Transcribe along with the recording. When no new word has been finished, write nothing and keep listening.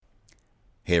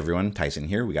Hey everyone, Tyson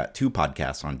here. We got two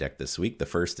podcasts on deck this week. The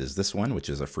first is this one, which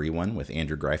is a free one with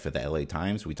Andrew Greif of the LA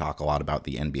Times. We talk a lot about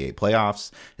the NBA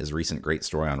playoffs, his recent great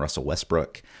story on Russell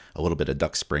Westbrook, a little bit of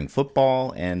Duck spring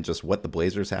football, and just what the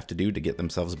Blazers have to do to get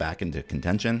themselves back into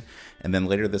contention. And then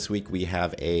later this week, we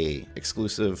have a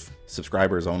exclusive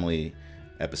subscribers only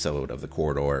episode of The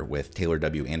Corridor with Taylor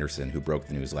W. Anderson, who broke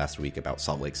the news last week about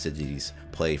Salt Lake City's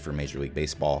play for Major League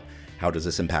Baseball. How does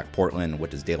this impact Portland? What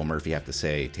does Dale Murphy have to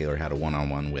say? Taylor had a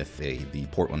one-on-one with the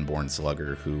Portland-born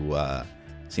slugger who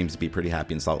seems to be pretty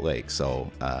happy in Salt Lake.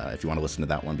 So if you want to listen to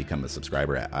that one, become a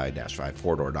subscriber at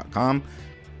i-5corridor.com.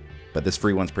 But this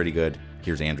free one's pretty good.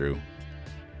 Here's Andrew.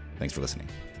 Thanks for listening.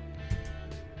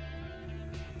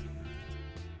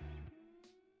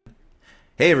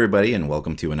 Hey everybody, and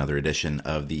welcome to another edition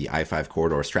of the I-5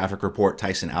 Corridor's Traffic Report.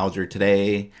 Tyson Alger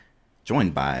today,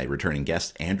 joined by returning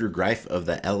guest Andrew Greif of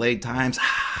the LA Times.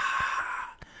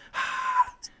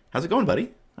 How's it going,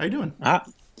 buddy? How you doing?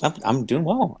 I'm doing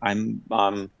well. I'm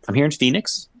here in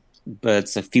Phoenix, but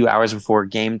it's a few hours before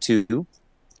Game 2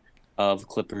 of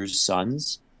Clippers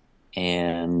Suns,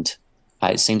 and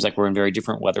it seems like we're in very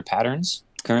different weather patterns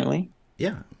currently.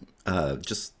 Yeah,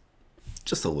 just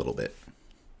a little bit.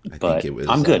 But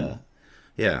I'm good.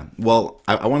 Yeah. Well,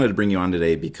 I wanted to bring you on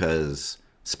today because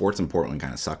sports in Portland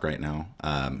kind of suck right now.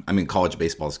 I mean, college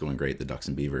baseball is going great. The Ducks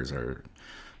and Beavers are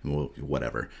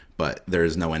whatever. But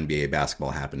there's no NBA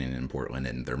basketball happening in Portland,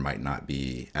 and there might not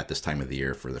be at this time of the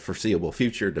year for the foreseeable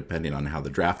future, depending on how the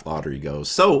draft lottery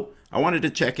goes. So I wanted to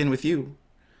check in with you,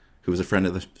 who was a friend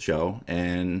of the show,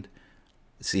 and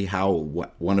see how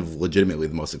one of legitimately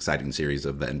the most exciting series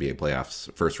of the NBA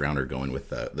playoffs, first rounder, going with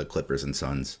the Clippers and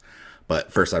Suns.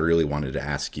 But first, I really wanted to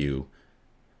ask you,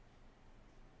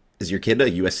 is your kid a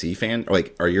USC fan?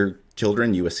 Like, are your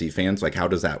children USC fans? Like, how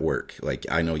does that work? Like,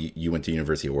 I know you went to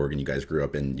University of Oregon, you guys grew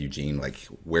up in Eugene. Like,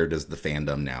 where does the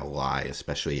fandom now lie,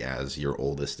 especially as your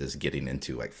oldest is getting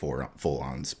into like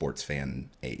full-on sports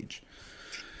fan age?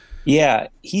 Yeah,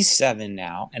 he's 7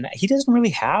 now, and he doesn't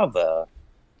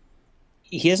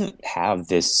have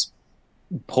this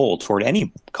pull toward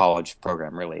any college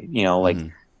program, really. Do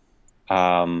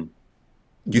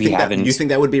you think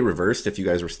that would be reversed if you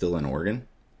guys were still in Oregon?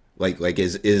 Like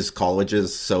is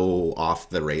colleges so off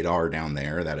the radar down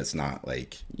there that it's not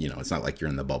like, it's not like you're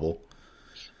in the bubble?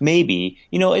 Maybe.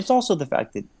 It's also the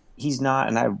fact that he's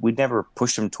not, and we'd never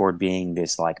pushed him toward being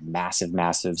this like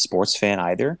massive sports fan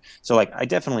either. So like I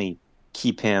definitely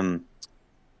keep him,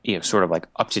 sort of like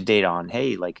up to date on,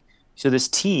 hey, like, so this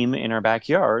team in our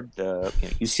backyard, the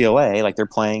UCLA, like they're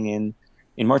playing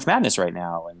in March Madness right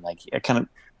now, and like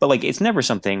but like it's never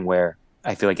something where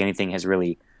I feel like anything has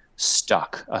really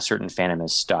stuck. A certain fandom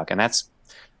is stuck, and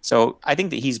so I think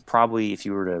that he's probably, if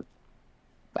you were to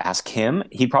ask him,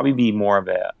 he'd probably be more of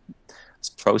a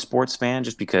pro sports fan,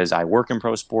 just because I work in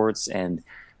pro sports, and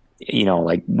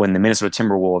like when the Minnesota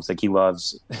Timberwolves, like he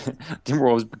loves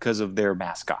Timberwolves because of their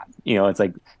mascot. It's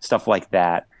like stuff like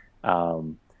that.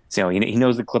 So he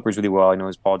knows the Clippers really well. He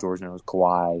knows Paul George, knows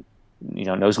Kawhi,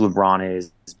 knows who LeBron is.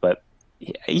 But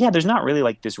yeah, there's not really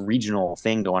like this regional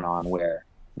thing going on where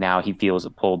now he feels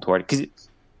pulled toward it, because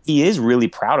he is really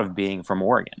proud of being from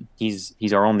Oregon. He's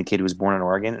our only kid who was born in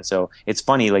Oregon, and so it's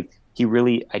funny. Like he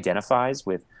really identifies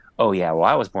with, oh yeah, well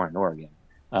I was born in Oregon.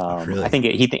 Really? I think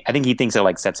he thinks it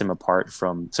like sets him apart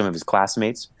from some of his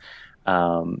classmates,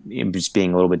 just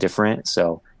being a little bit different.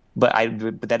 So, but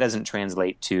that doesn't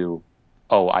translate to,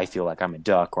 oh, I feel like I'm a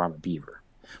Duck or I'm a Beaver.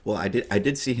 Well, I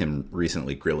did see him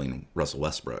recently grilling Russell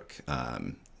Westbrook.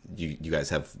 You guys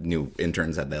have new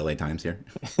interns at the LA Times here?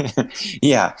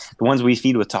 Yeah, the ones we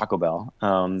feed with Taco Bell.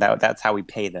 That's how we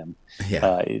pay them.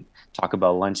 Yeah. Taco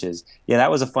Bell lunches. Yeah,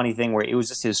 that was a funny thing where it was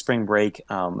just his spring break.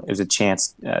 It was a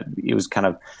chance. It was kind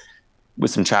of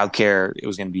with some childcare. It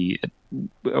was going to be,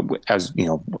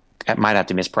 I might have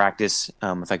to miss practice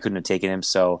if I couldn't have taken him.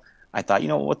 So I thought,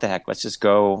 what the heck? Let's just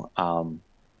go.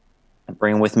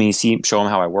 Bring him with me. Show him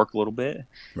how I work a little bit.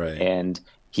 Right. And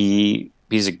he's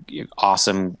an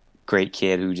awesome, great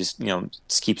kid who just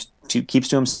keeps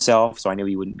to himself. So I knew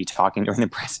he wouldn't be talking during the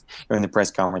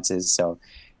press conferences. So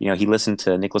he listened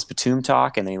to Nicholas Batum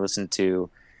talk, and then he listened to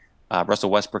Russell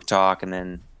Westbrook talk, and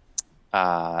then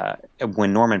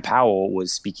when Norman Powell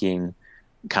was speaking,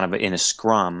 kind of in a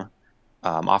scrum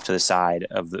off to the side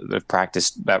of the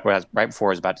practice right before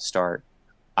it was about to start,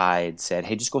 I'd said,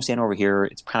 hey, just go stand over here.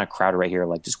 It's kind of crowded right here.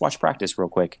 Like, just watch practice real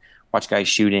quick. Watch guys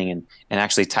shooting. And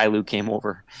actually, Ty Lue came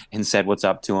over and said what's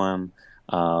up to him.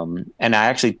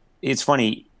 It's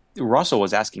funny, Russell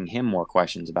was asking him more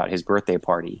questions about his birthday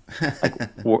party.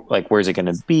 Like, where's it going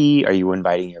to be? Are you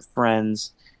inviting your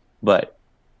friends? But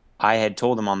I had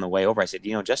told him on the way over, I said,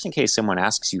 just in case someone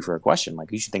asks you for a question,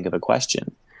 like you should think of a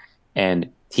question.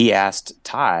 And he asked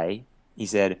Ty, he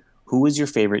said, who was your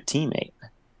favorite teammate?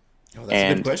 Oh, that's a good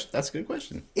And question. That's a good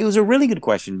question. it was a really good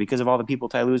question because of all the people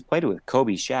Ty Lue played with,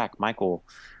 Kobe, Shaq, Michael.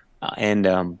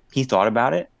 And he thought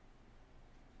about it.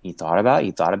 He thought about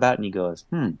it, and he goes,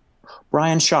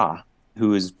 Brian Shaw,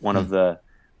 who is one Hmm. of the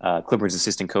Clippers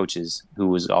assistant coaches, who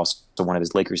was also one of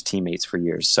his Lakers teammates for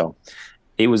years. So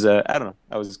it was I don't know,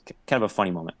 that was kind of a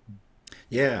funny moment.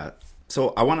 Yeah.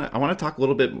 So I want to talk a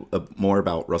little bit more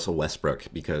about Russell Westbrook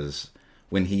because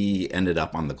when he ended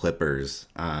up on the Clippers,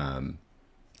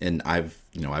 and I've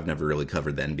never really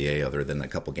covered the NBA other than a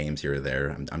couple games here or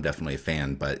there. I'm definitely a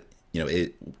fan, but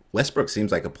Westbrook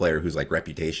seems like a player whose like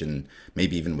reputation,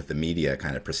 maybe even with the media,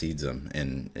 kind of precedes him,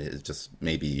 and is just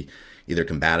maybe either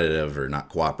combative or not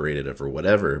cooperative or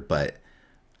whatever. But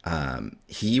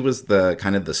he was the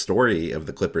kind of the story of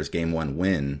the Clippers game 1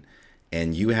 win.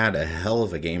 And you had a hell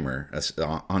of a gamer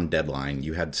on deadline.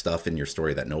 You had stuff in your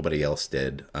story that nobody else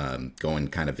did, going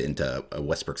kind of into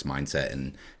Westbrook's mindset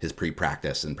and his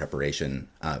pre-practice and preparation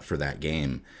for that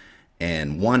game.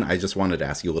 And one, I just wanted to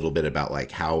ask you a little bit about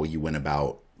like how you went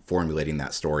about formulating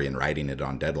that story and writing it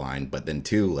on deadline. But then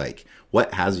two, like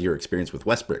what has your experience with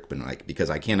Westbrook been like? Because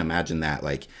I can't imagine that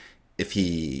like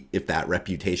if that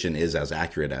reputation is as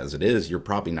accurate as it is, you're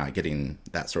probably not getting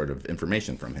that sort of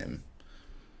information from him.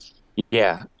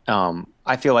 Yeah.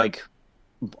 I feel like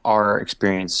our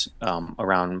experience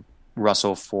around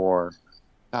Russell for,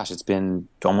 gosh, it's been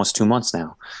almost 2 months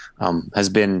now, has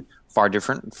been far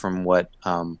different from what,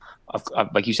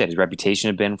 like you said, his reputation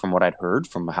had been from what I'd heard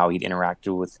from how he'd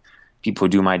interacted with people who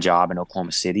do my job in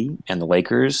Oklahoma City and the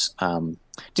Lakers.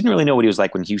 Didn't really know what he was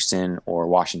like when Houston or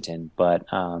Washington, but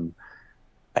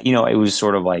it was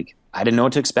sort of like I didn't know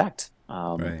what to expect,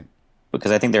 Right.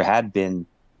 because I think there had been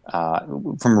uh,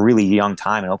 from a really young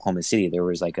time in Oklahoma City, there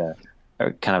was like a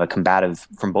kind of a combative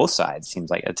from both sides. Seems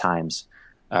like at times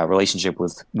relationship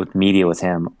with media with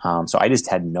him. So I just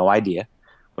had no idea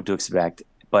what to expect.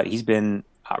 But he's been,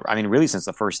 I mean, really since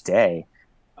the first day,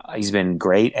 he's been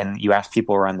great. And you ask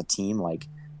people around the team, like,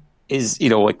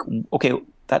 like, okay,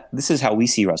 that this is how we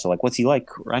see Russell. Like, what's he like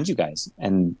around you guys?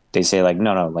 And they say, like,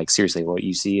 no, like seriously, what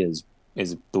you see is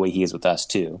the way he is with us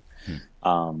too. Hmm.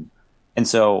 Um, and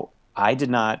so I did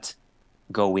not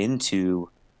go into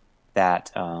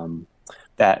that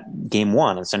game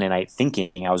one on Sunday night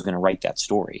thinking I was going to write that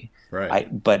story.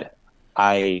 Right. But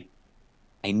I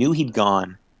I knew he'd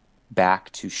gone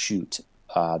back to shoot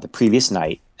the previous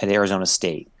night at Arizona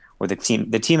State, where the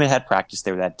team had practice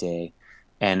there that day,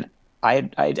 and I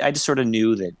just sort of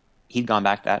knew that he'd gone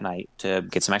back that night to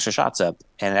get some extra shots up,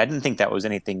 and I didn't think that was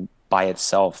anything by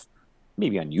itself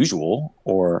maybe unusual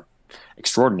or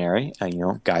extraordinary.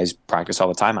 Guys practice all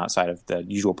the time outside of the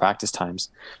usual practice times,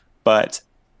 but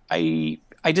I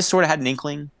just sort of had an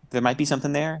inkling there might be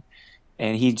something there,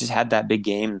 and he just had that big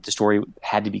game. The story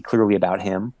had to be clearly about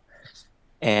him,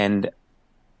 and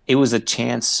it was a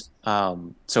chance.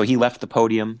 So he left the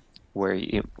podium where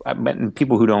I met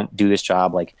people who don't do this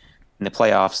job, like in the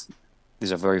playoffs.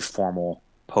 There's a very formal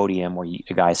podium where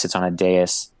a guy sits on a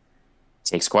dais,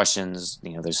 takes questions.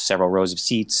 There's several rows of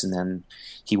seats, and then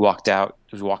he walked out.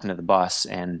 He was walking to the bus,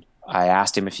 and I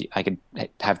asked him if I could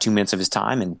have 2 minutes of his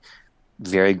time, and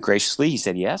very graciously he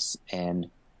said yes. And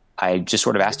I just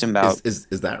sort of asked him Is about. is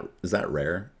is that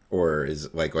rare, or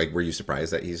is like were you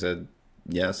surprised that he said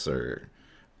yes or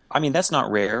I mean, that's not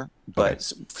rare, okay?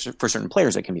 but for certain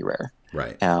players, it can be rare,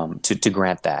 Right. to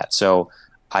grant that. So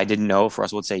I didn't know if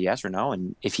Russell would say yes or no,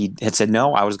 and if he had said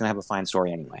no, I was going to have a fine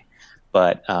story anyway.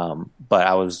 But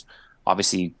I was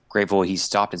obviously grateful he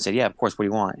stopped and said, "Yeah, of course. What do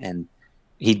you want?" And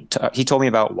he told me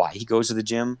about why he goes to the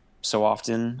gym so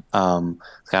often,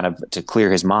 kind of to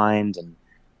clear his mind, and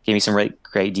gave me some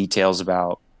great details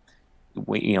about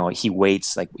he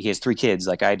waits, like he has 3 kids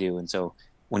like I do, and so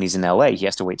when he's in LA, he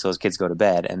has to wait till his kids go to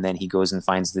bed, and then he goes and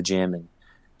finds the gym and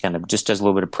kind of just does a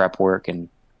little bit of prep work. And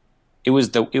it was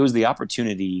the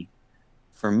opportunity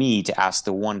for me to ask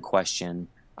the one question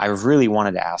I really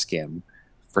wanted to ask him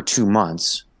for 2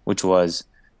 months, which was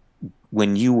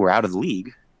when you were out of the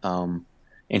league,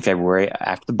 in February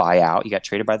after the buyout. He got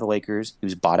traded by the Lakers. He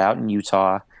was bought out in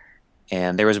Utah,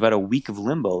 and there was about a week of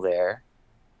limbo there.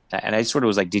 And I sort of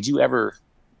was like, did you ever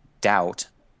doubt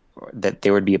that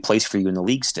there would be a place for you in the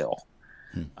league still?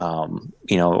 Hmm.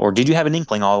 Or did you have an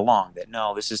inkling all along that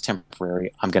no, this is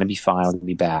temporary. I'm going to be fine. I'm going to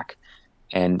be back.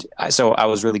 And so I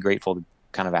was really grateful to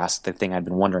kind of ask the thing I'd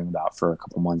been wondering about for a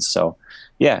couple months. So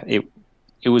yeah,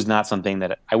 it was not something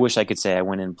that I wish I could say I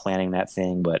went in planning that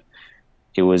thing, but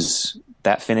it was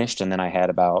that finished. And then I had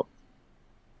about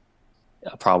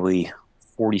probably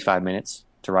 45 minutes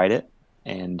to write it.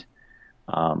 And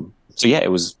so yeah,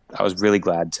 it was. I was really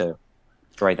glad to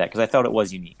write that because I felt it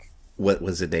was unique. What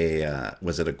was it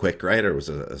was it a quick write or was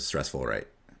it a stressful write?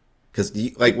 Because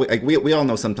like It, we all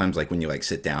know sometimes like when you like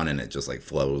sit down and it just like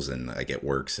flows and like it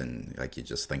works and like you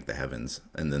just thank the heavens,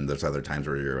 and then there's other times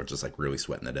where you're just like really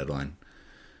sweating the deadline.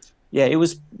 yeah, it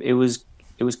was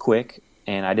quick,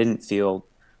 and I didn't feel.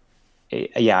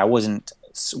 Yeah, I wasn't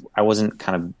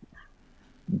kind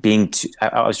of being too.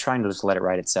 I was trying to just let it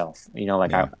write itself.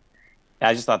 Like Yeah,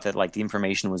 I just thought that like the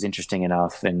information was interesting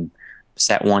enough and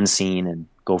set one scene and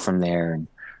go from there. And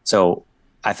so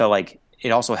I felt like it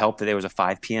also helped that there was a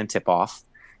 5 p.m. tip off.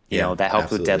 yeah, That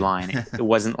helped with absolutely. deadline. It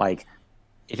wasn't like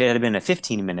if it had been a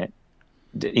 15-minute,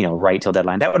 write till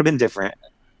deadline, that would have been different.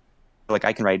 Like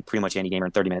I can write pretty much any game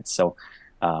in 30 minutes. So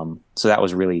that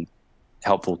was really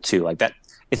helpful too. Like that,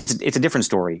 it's a different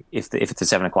story if it's a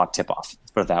 7 o'clock tip off.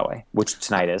 Let's put it that way, which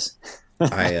tonight is.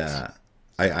 I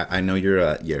I know you're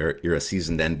a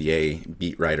seasoned NBA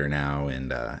beat writer now, and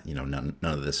none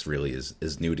of this really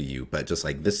is new to you. But just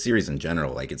like this series in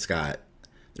general, like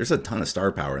there's a ton of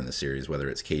star power in the series, whether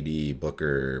it's KD,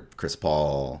 Booker, Chris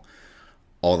Paul,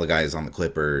 all the guys on the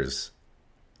Clippers.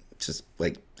 Just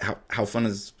like how fun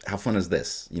is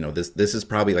this? This is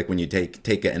probably like when you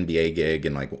take an NBA gig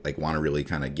and like want to really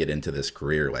kind of get into this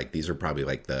career. Like these are probably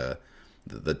like the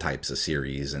types of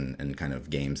series and kind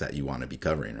of games that you want to be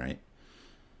covering, right?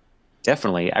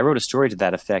 Definitely. I wrote a story to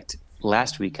that effect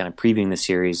last week, kind of previewing the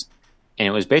series, and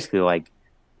it was basically like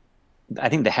I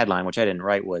think the headline, which I didn't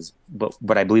write, was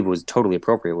but I believe was totally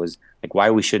appropriate, was like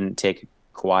why we shouldn't take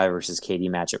Kawhi versus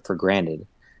KD matchup for granted,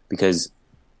 because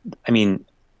I mean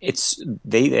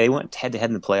they went head to head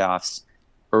in the playoffs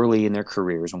early in their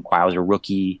careers when Kawhi was a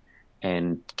rookie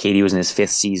and KD was in his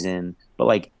fifth season, but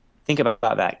like think about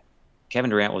that. Kevin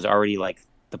Durant was already like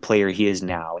the player he is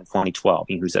now in 2012.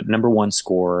 He was a number one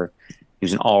scorer. He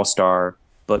was an all star.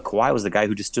 But Kawhi was the guy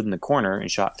who just stood in the corner and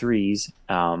shot threes.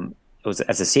 It was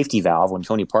as a safety valve when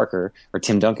Tony Parker or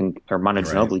Tim Duncan or Manu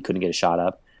Right. Ginobili couldn't get a shot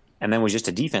up, and then was just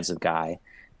a defensive guy.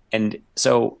 And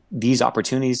so these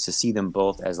opportunities to see them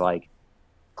both as like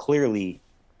clearly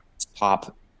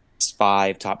top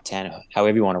five, top 10,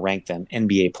 however you want to rank them,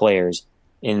 NBA players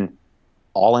in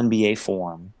all NBA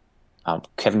form.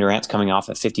 Kevin Durant's coming off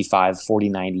a 55, 40,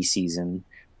 90 season,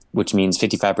 which means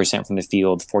 55% from the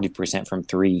field, 40% from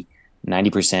three,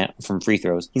 90% from free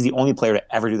throws. He's the only player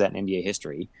to ever do that in NBA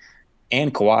history.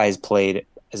 And Kawhi has played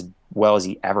as well as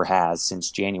he ever has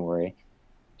since January.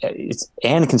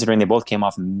 And considering they both came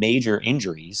off major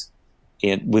injuries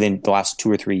within the last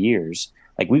 2 or 3 years,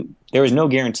 like there was no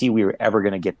guarantee we were ever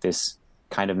going to get this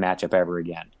kind of matchup ever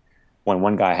again. When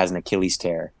one guy has an Achilles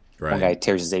tear, one Right. guy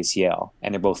tears his ACL,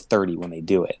 and they're both 30 when they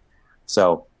do it.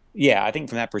 So yeah, I think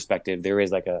from that perspective, there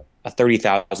is like a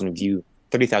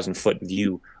 30,000 foot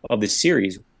view of the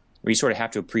series where you sort of have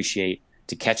to appreciate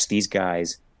to catch these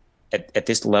guys at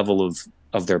this level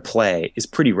of their play is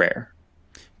pretty rare.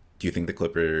 Do you think the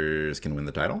Clippers can win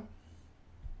the title?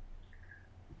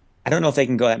 I don't know if they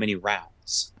can go that many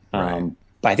rounds, Right.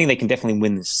 but I think they can definitely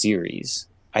win the series.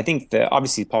 I think that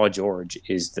obviously Paul George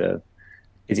is the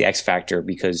X factor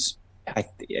because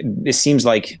it seems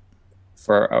like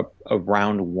for a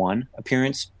round one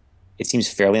appearance, it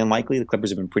seems fairly unlikely. The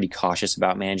Clippers have been pretty cautious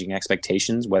about managing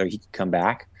expectations, whether he could come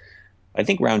back. I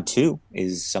think round two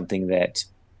is something that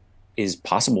is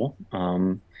possible.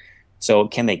 So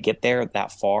can they get there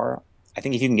that far? I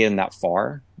think if you can get them that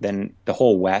far, then the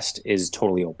whole West is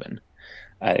totally open.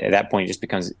 At that point, it just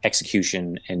becomes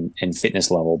execution and fitness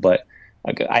level. But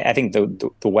I think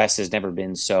the West has never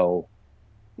been so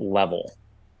level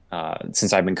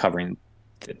since I've been covering,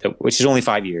 which is only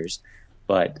 5 years.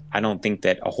 But I don't think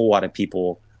that a whole lot of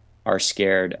people are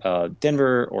scared of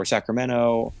Denver or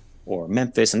Sacramento or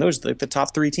Memphis, and those are the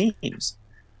top three teams.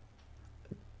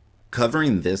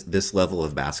 Covering this level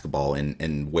of basketball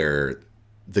and where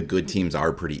the good teams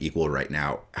are pretty equal right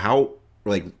now, how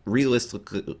like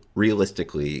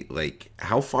realistically like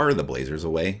how far are the Blazers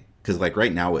away? Because like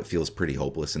right now it feels pretty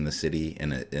hopeless in the city,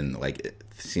 and like it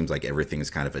seems like everything is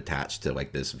kind of attached to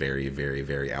like this very very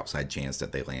very outside chance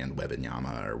that they land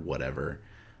Wembanyama or whatever.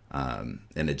 And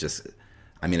it just,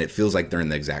 I mean, it feels like they're in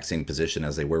the exact same position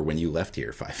as they were when you left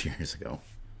here 5 years ago.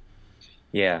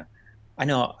 Yeah, I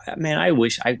know, man. I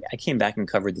wish I came back and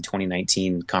covered the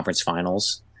 2019 conference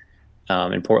finals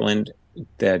in Portland.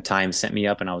 The Times sent me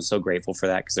up, and I was so grateful for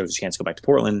that because there was a chance to go back to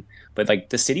Portland. But like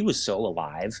the city was so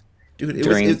alive Dude,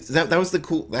 during. that was the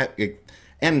cool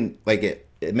and like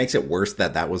it makes it worse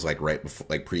that that was like right before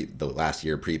like pre the last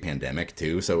year pre-pandemic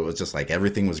too, so it was just like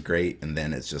everything was great and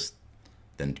then it's just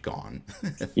then gone.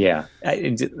 Yeah.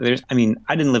 I mean,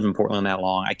 I didn't live in Portland that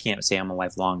long. I can't say I'm a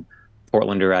lifelong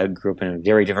Portlander. I grew up in a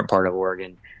very different part of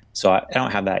Oregon. So I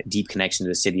don't have that deep connection to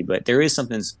the city, but there is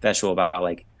something special about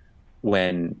like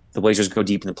when the Blazers go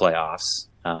deep in the playoffs.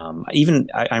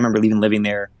 I remember even living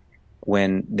there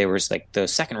when there was like the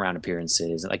second round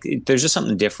appearances. Like there's just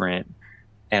something different,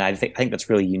 and I think that's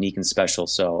really unique and special.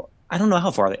 So I don't know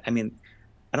how far. I mean,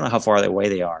 I don't know how far away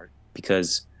they are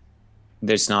because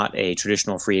there's not a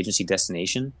traditional free agency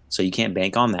destination, so you can't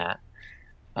bank on that.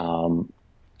 Um,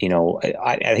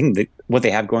 I think that what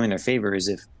they have going in their favor is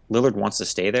if Lillard wants to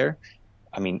stay there.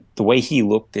 I mean, the way he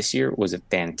looked this year was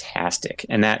fantastic,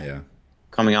 and that Yeah.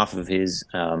 coming off of his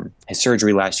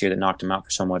surgery last year that knocked him out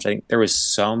for so much, I think there was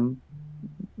some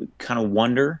kind of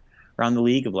wonder around the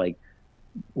league of like,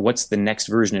 what's the next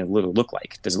version of Lillard look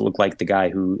like? Does it look like the guy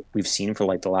who we've seen for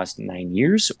like the last 9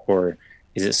 years, or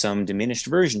is it some diminished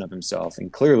version of himself?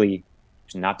 And clearly,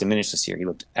 he's not diminished this year. He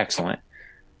looked excellent.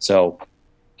 So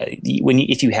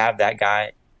if you have that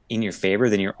guy in your favor,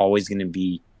 then you're always going to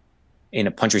be in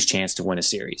a puncher's chance to win a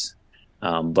series.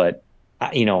 But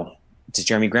does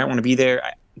Jeremy Grant want to be there?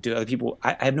 Do other people?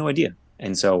 I have no idea.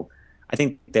 And so I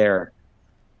think they're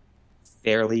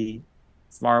fairly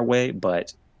far away.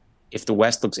 But if the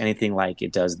West looks anything like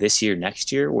it does this year,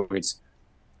 next year, where it's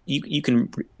you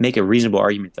can make a reasonable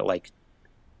argument that like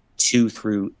 2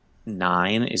 through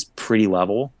 9 is pretty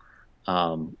level.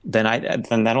 Then I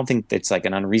don't think it's like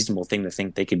an unreasonable thing to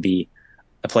think they could be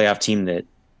a playoff team that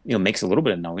makes a little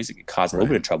bit of noise. It could cause a little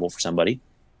bit of trouble for somebody.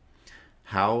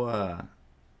 How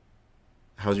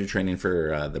how's your training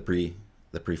for the pre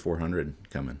 400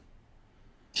 coming?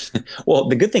 Well,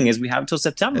 the good thing is we have until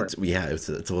September. It's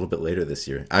a little bit later this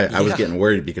year. I was Yeah, getting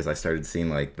worried because I started seeing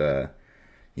like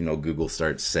Google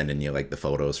starts sending you like the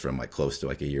photos from like close to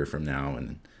like a year from now,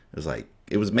 and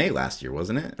it was May last year,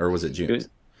 wasn't it, or was it June? it was.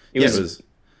 It Yeah, it was. was.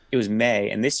 It was May,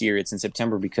 and this year it's in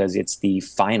September because it's the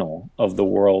final of the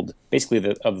world, basically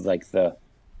the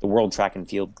world track and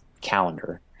field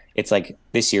calendar. It's like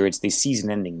this year it's the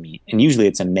season-ending meet, and usually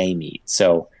it's a May meet.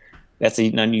 So that's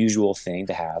an unusual thing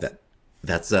to have. That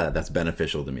that's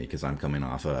beneficial to me because I'm coming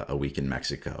off a week in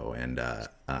Mexico, and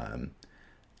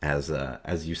as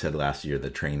you said last year, the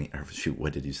training. Or shoot,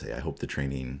 what did you say? I hope the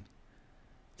training.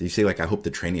 Did you say like I hope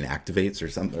the training activates or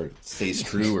something or stays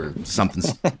true or something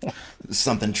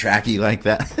tracky like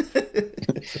that?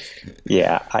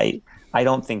 Yeah, I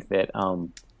don't think that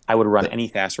I would run any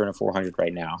faster in a 400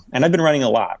 right now. And I've been running a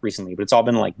lot recently, but it's all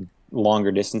been like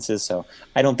longer distances. So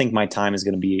I don't think my time is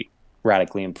going to be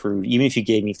radically improved, even if you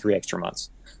gave me 3 extra months,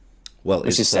 Well, which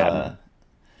is it's sad.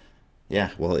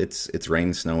 yeah, well, it's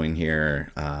rain snowing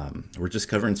here. We're just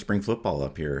covering spring football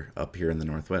up here in the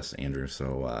Northwest, Andrew.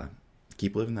 So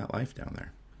keep living that life down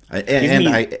there. Give And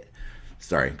me,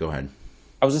 sorry, go ahead.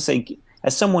 I was just saying,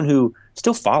 as someone who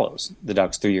still follows the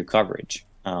Ducks through your coverage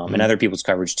and Mhm. other people's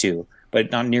coverage too, but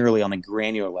not nearly on a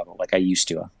granular level like I used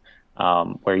to,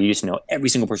 where you just know every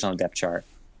single person on the depth chart.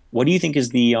 What do you think is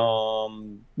the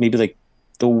maybe like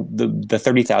the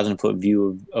 30,000 foot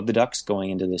view of the Ducks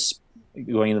going into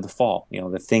the fall?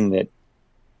 The thing that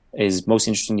is most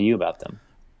interesting to you about them.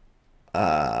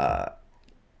 Uh,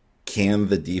 can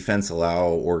the defense allow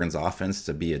Oregon's offense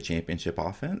to be a championship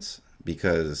offense?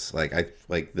 Because like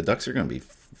the Ducks are going to be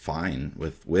fine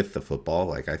with the football.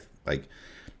 Like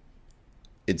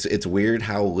it's weird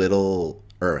how little,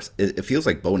 or it feels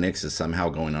like Bo Nix is somehow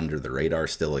going under the radar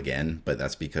still again, but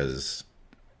that's because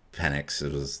Penix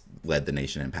was led the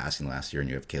nation in passing last year, and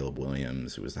you have Caleb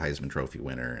Williams, who was the Heisman Trophy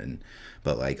winner, and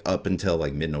but like up until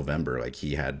like mid November, like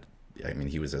I mean,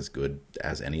 he was as good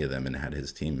as any of them, and had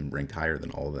his team ranked higher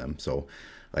than all of them. So,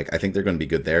 like, I think they're going to be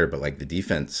good there, but like the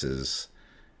defense is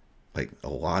like a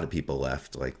lot of people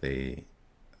left. Like there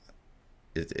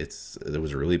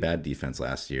was a really bad defense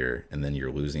last year, and then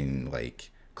you're losing like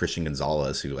Christian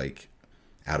Gonzalez, who like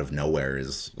out of nowhere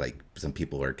is like some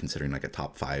people are considering like a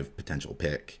top 5 potential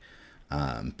pick.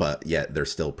 But yet they're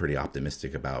still pretty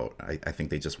optimistic about. I think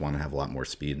they just want to have a lot more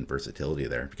speed and versatility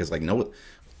there because like Noah.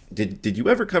 Did you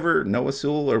ever cover Noah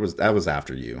Sewell or was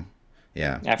after you?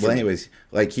 Yeah. After Well, me. anyways,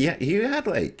 like he had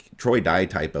like Troy Dye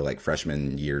type of like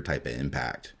freshman year type of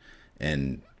impact,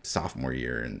 and sophomore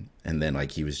year, and then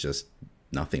like he was just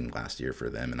nothing last year for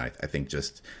them. And I think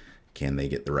just can they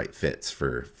get the right fits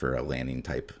for a landing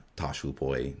type Tosh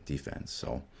Lupoy defense?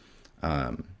 So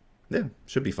yeah,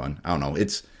 should be fun. I don't know.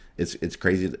 It's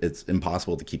crazy. It's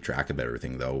impossible to keep track of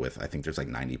everything though. With I think there's like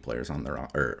 90 players on their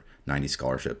or 90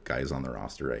 scholarship guys on the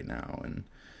roster right now, and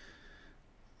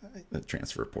the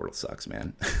transfer portal sucks,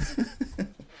 man.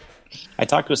 I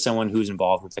talked with someone who's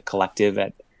involved with the collective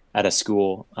at a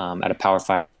school at a Power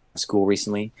 5 school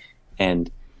recently,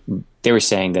 and they were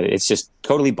saying that it's just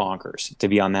totally bonkers to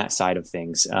be on that side of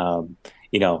things.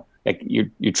 Like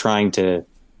you're trying to,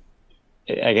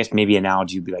 I guess maybe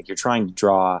analogy would be like you're trying to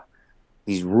draw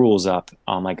these rules up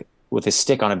on like with a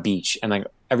stick on a beach, and like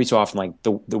every so often, like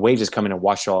the waves just come in and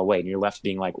wash it all away, and you're left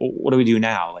being like, well, what do we do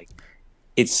now? Like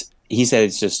he said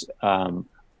it's just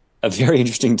a very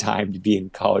interesting time to be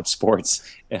in college sports.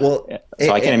 Well,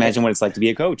 So I can't imagine what it's like to be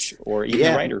a coach or even a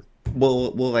yeah. writer.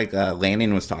 Well, like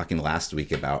Landon was talking last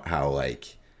week about how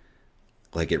like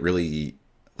it really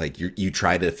like you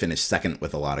try to finish second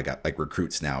with a lot of like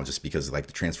recruits now just because of like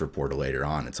the transfer portal later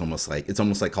on. It's almost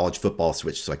like college football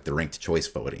switched to like the ranked choice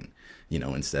voting,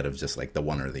 instead of just like the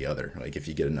one or the other. Like if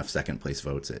you get enough second place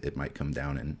votes, it might come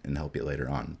down and help you later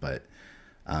on. But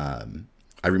I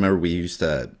remember we used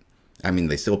to. I mean,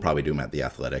 they still probably do them at the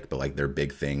Athletic, but like their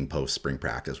big thing post spring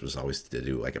practice was always to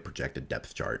do like a projected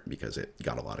depth chart because it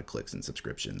got a lot of clicks and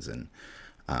subscriptions. And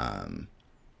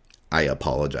I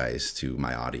apologize to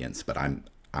my audience, but I'm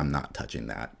not touching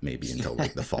that maybe until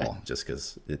like the fall, just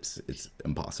because it's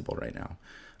impossible right now.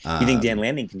 You think Dan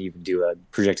Lanning can even do a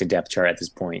projected depth chart at this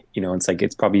point? It's like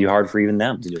it's probably hard for even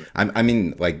them to do it. I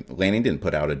mean, like Lanning didn't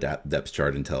put out a depth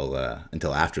chart until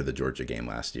after the Georgia game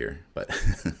last year, but.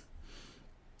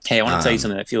 Hey, I want to tell you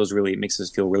something that makes us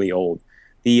feel really old.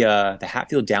 The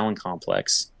Hatfield Dowling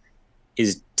complex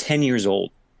is 10 years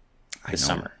old this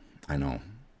summer. I know.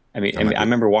 I mean, I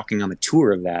remember walking on the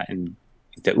tour of that and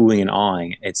the oohing and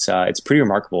awing. It's pretty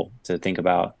remarkable to think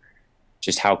about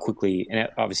just how quickly, and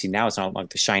obviously now it's not like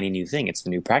the shiny new thing. It's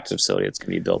the new practice facility that's going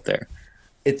to be built there.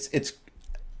 It's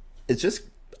just,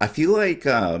 I feel like,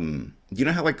 you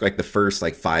know how like the first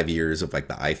like 5 years of like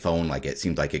the iPhone, like it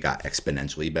seemed like it got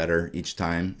exponentially better each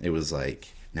time. It was like,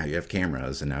 now you have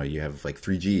cameras and now you have like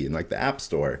 3G and like the App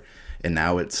Store. And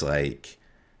now it's like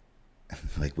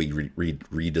we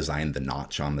redesigned the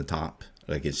notch on the top.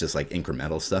 Like it's just like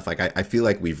incremental stuff. Like I feel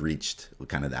like we've reached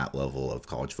kind of that level of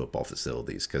college football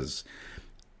facilities because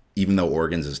even though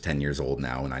Oregon's is 10 years old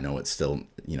now, and I know it's still,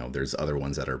 there's other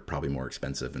ones that are probably more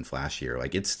expensive and flashier.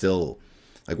 Like it's still,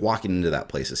 like walking into that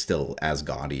place is still as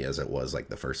gaudy as it was like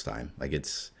the first time. Like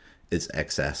it's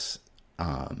excess.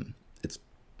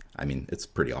 It's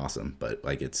pretty awesome, but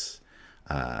like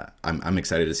I'm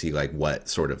excited to see like what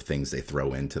sort of things they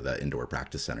throw into the indoor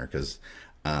practice center. Cause,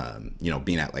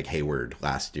 being at like Hayward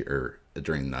last year or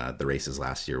during the races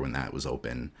last year when that was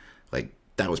open, like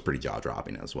that was pretty jaw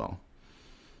dropping as well.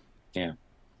 Yeah.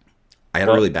 I had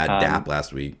a really bad DAP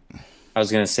last week. I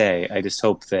was going to say, I just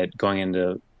hope that going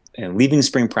into and leaving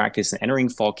spring practice and entering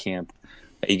fall camp,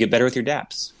 that you get better with your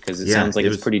DAPs because it sounds like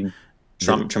it's pretty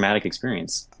traumatic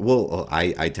experience. Well,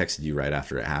 I texted you right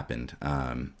after it happened.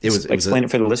 Explain it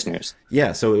for the listeners.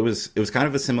 Yeah, so it was kind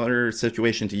of a similar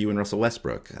situation to you and Russell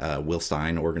Westbrook. Will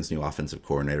Stein, Oregon's new offensive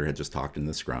coordinator, had just talked in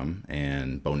the scrum,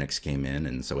 and Bo Nix came in,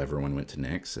 and so everyone went to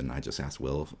Nix, and I just asked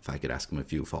Will if I could ask him a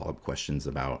few follow-up questions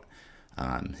about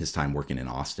his time working in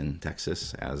Austin,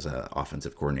 Texas, as an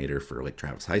offensive coordinator for Lake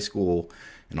Travis High School,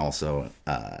 and also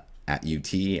at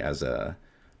UT as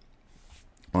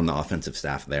on the offensive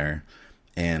staff there.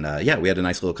 And we had a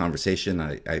nice little conversation.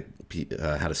 I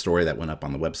had a story that went up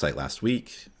on the website last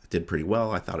week. It did pretty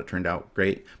well. I thought it turned out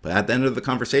great. But at the end of the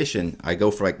conversation, I go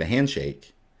for like the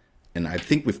handshake. And I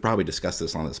think we've probably discussed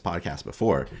this on this podcast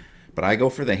before. But I go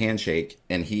for the handshake,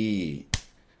 and he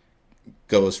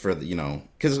goes for the,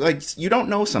 because like you don't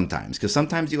know sometimes. Because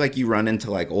sometimes you run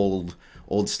into like old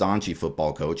staunchy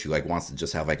football coach who like wants to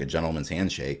just have like a gentleman's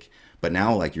handshake. But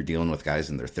now like you're dealing with guys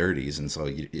in their 30s, and so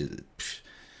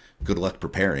good luck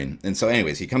preparing. And so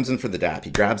anyways, he comes in for the DAP, he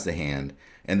grabs the hand,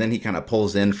 and then he kind of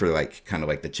pulls in for like kind of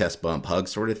like the chest bump hug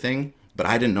sort of thing. But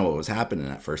I didn't know what was happening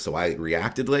at first, so I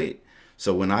reacted late.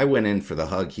 So when I went in for the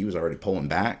hug, he was already pulling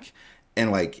back.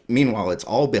 And like meanwhile, it's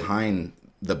all behind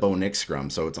the Bo Nix scrum,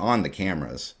 so it's on the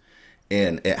cameras.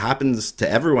 And it happens to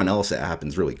everyone else, it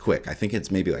happens really quick. I think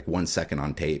it's maybe like 1 second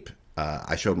on tape.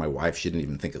 I showed my wife, she didn't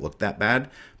even think it looked that bad.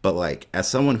 But like as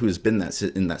someone who's been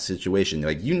in that situation,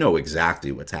 like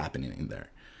exactly what's happening in there.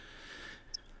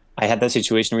 I had that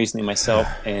situation recently myself,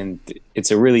 and it's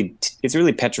a really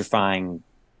petrifying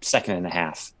second and a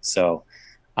half. So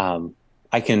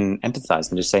I can empathize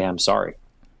and just say I'm sorry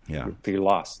for your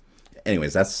loss.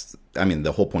 Anyways,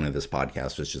 the whole point of this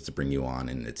podcast was just to bring you on,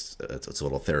 and it's a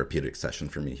little therapeutic session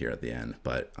for me here at the end.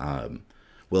 But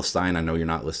Will Stein, I know you're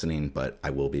not listening, but I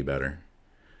will be better.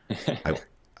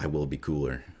 I will be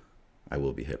cooler. I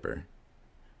will be hipper.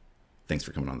 Thanks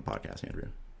for coming on the podcast, Andrew.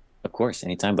 Of course.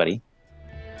 Anytime, buddy.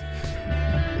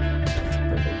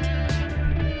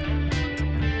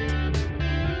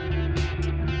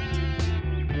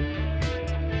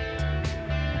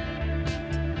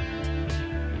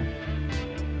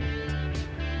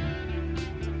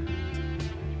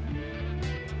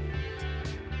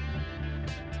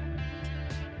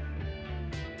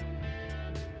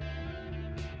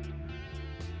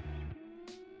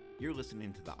 You're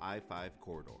listening to the I-5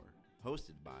 Corridor,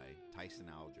 hosted by Tyson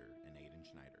Alger and Aiden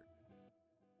Schneider.